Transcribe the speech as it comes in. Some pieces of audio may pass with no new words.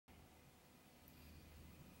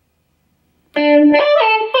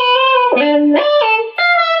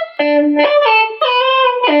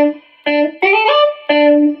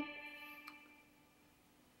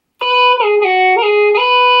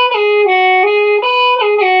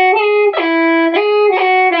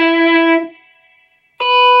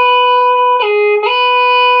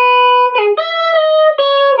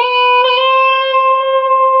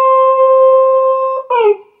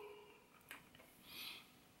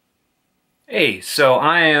Hey, so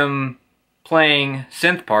I am playing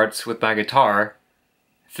synth parts with my guitar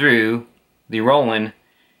through the Roland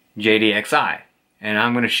JD-Xi, and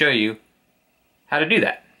I'm going to show you how to do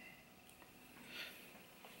that.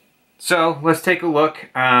 So let's take a look.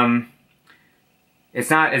 It's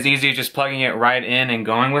not as easy as just plugging it right in and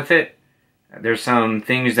going with it. There's some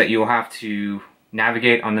things that you'll have to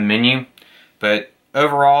navigate on the menu, but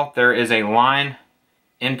overall there is a line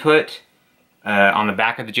input on the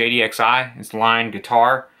back of the JD-Xi. It's line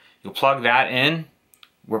guitar. You'll plug that in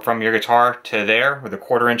from your guitar to there with a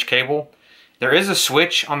 1/4-inch cable. There is a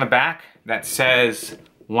switch on the back that says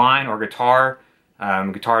line or guitar.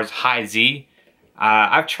 Guitar's high Z.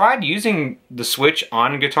 I've tried using the switch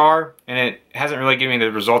on guitar and it hasn't really given me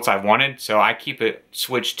the results I've wanted, so I keep it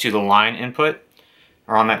switched to the line input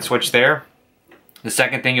or on that switch there. The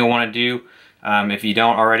second thing you'll want to do, if you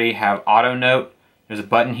don't already have auto note, there's a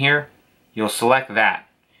button here. You'll select that,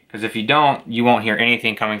 because if you don't, you won't hear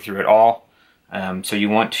anything coming through at all. So you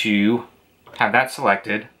want to have that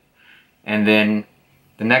selected, and then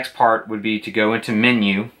the next part would be to go into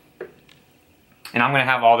menu, and I'm going to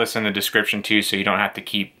have all this in the description too, so you don't have to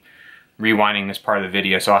keep rewinding this part of the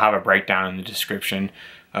video. So I'll have a breakdown in the description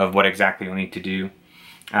of what exactly you'll need to do.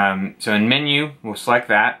 So in menu, we'll select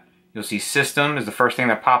that. You'll see system is the first thing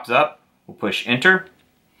that pops up. We'll push enter.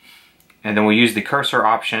 And then we'll use the cursor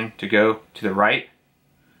option to go to the right.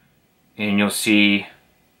 And you'll see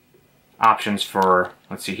options for,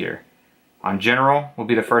 let's see here. On general will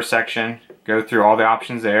be the first section. Go through all the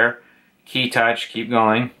options there. Key touch, keep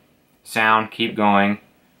going. Sound, keep going.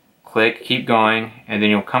 Click, keep going. And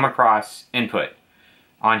then you'll come across input.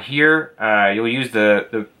 On here, you'll use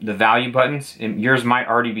the value buttons. And yours might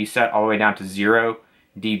already be set all the way down to 0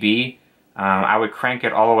 dB. I would crank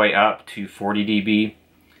it all the way up to 40 dB.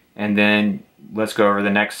 And then let's go over the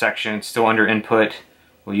next section. Still under input,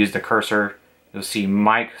 we'll use the cursor. You'll see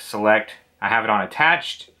mic select. I have it on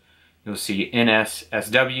attached. You'll see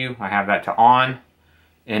NSSW. I have that to on.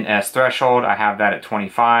 NS threshold. I have that at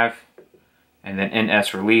 25. And then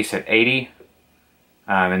NS release at 80.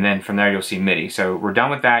 And then from there you'll see MIDI. So we're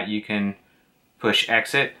done with that. You can push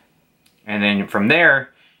exit. And then from there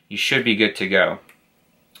you should be good to go.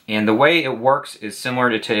 And the way it works is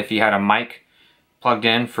similar to if you had a mic plugged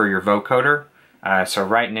in for your vocoder. So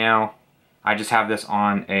right now, I just have this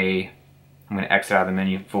on a, I'm going to exit out of the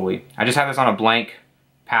menu fully. I just have this on a blank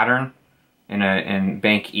pattern in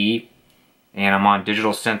bank E, and I'm on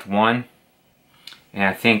digital synth 1. And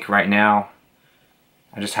I think right now,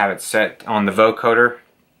 I just have it set on the vocoder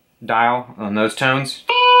dial on those tones.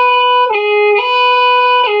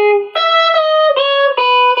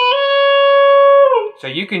 So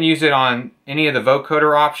you can use it on any of the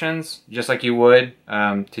vocoder options, just like you would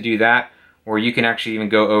to do that. Or you can actually even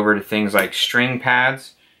go over to things like string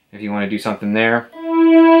pads, if you want to do something there.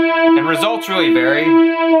 And results really vary.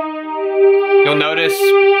 You'll notice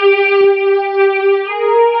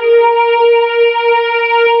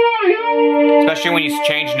especially when you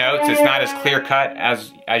change notes, it's not as clear cut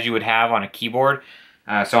as you would have on a keyboard.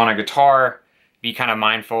 So on a guitar, be kind of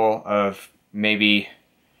mindful of maybe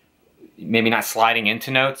not sliding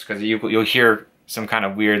into notes, because you'll hear some kind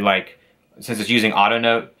of weird, like, since it's using auto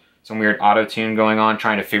note, some weird auto tune going on,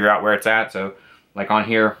 trying to figure out where it's at. So like on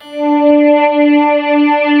here,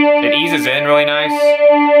 it eases in really nice.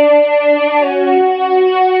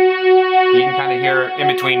 You can kind of hear in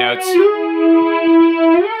between notes.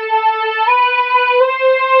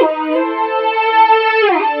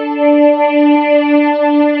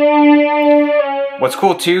 What's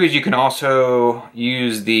cool too is you can also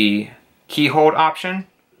use the key hold option,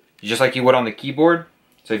 just like you would on the keyboard.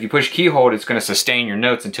 So if you push key hold, it's going to sustain your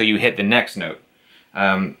notes until you hit the next note.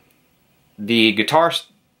 The guitar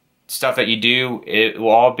stuff that you do, it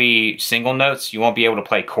will all be single notes. You won't be able to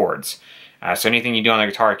play chords. So anything you do on the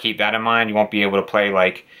guitar, keep that in mind. You won't be able to play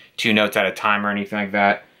like 2 notes at a time or anything like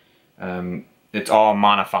that. It's all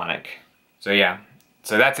monophonic. So yeah,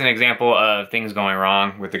 so that's an example of things going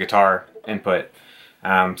wrong with the guitar input.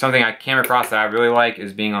 Something I came across that I really like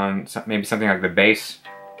is being on maybe something like the bass.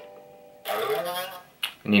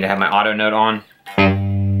 I need to have my auto note on.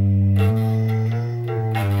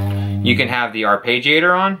 You can have the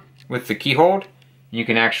arpeggiator on with the key hold. You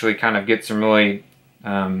can actually kind of get some really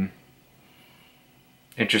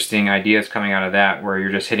interesting ideas coming out of that, where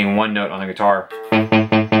you're just hitting one note on the guitar.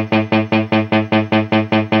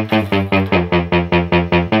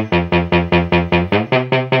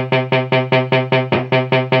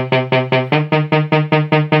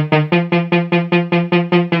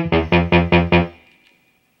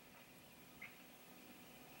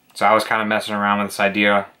 So I was kind of messing around with this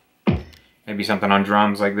idea. Maybe something on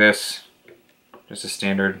drums like this. Just a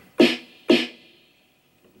standard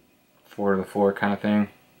 4 to the floor kind of thing.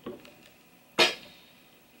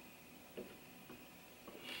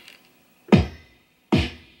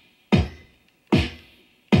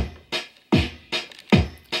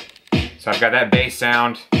 So I've got that bass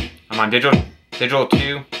sound. I'm on digital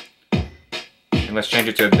 2. And let's change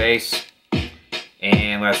it to a bass.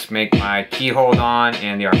 And let's make my key hold on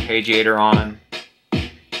and the arpeggiator on.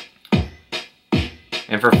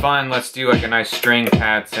 And for fun, let's do like a nice string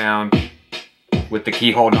pad sound with the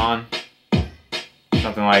key hold on.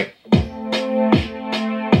 Something like. So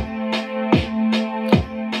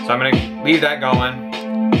I'm gonna leave that going.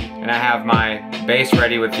 And I have my bass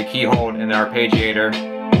ready with the key hold and the arpeggiator.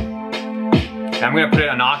 And I'm gonna put it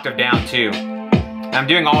an octave down too. And I'm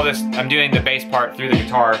doing all this, I'm doing the bass part through the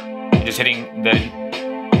guitar and just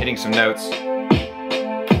hitting some notes.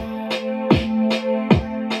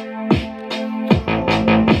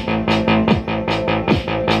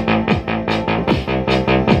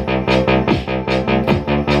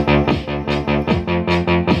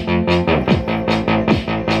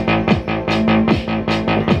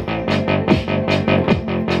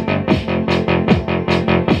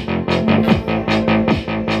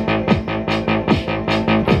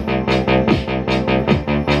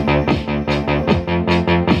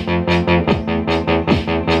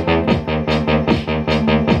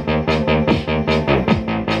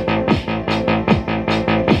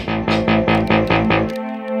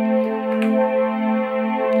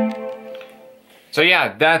 So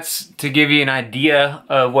yeah, that's to give you an idea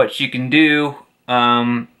of what you can do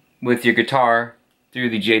with your guitar through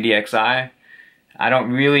the JD-Xi. I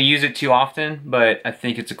don't really use it too often, but I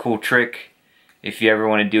think it's a cool trick if you ever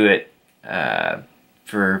want to do it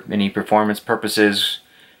for any performance purposes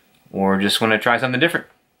or just want to try something different.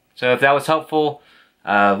 So if that was helpful,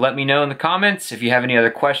 let me know in the comments. If you have any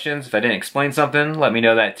other questions, if I didn't explain something, let me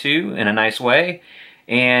know that too in a nice way.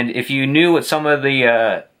 And if you knew what some of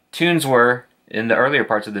the tunes were in the earlier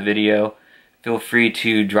parts of the video, feel free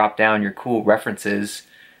to drop down your cool references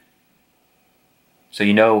so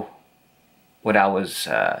you know what I was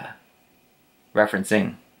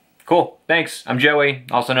referencing. Cool, thanks. I'm Joey,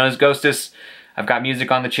 also known as GHOSTsTALKER. I've got music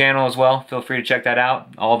on the channel as well. Feel free to check that out.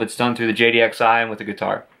 All of it's done through the JD-Xi and with the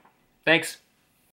guitar. Thanks.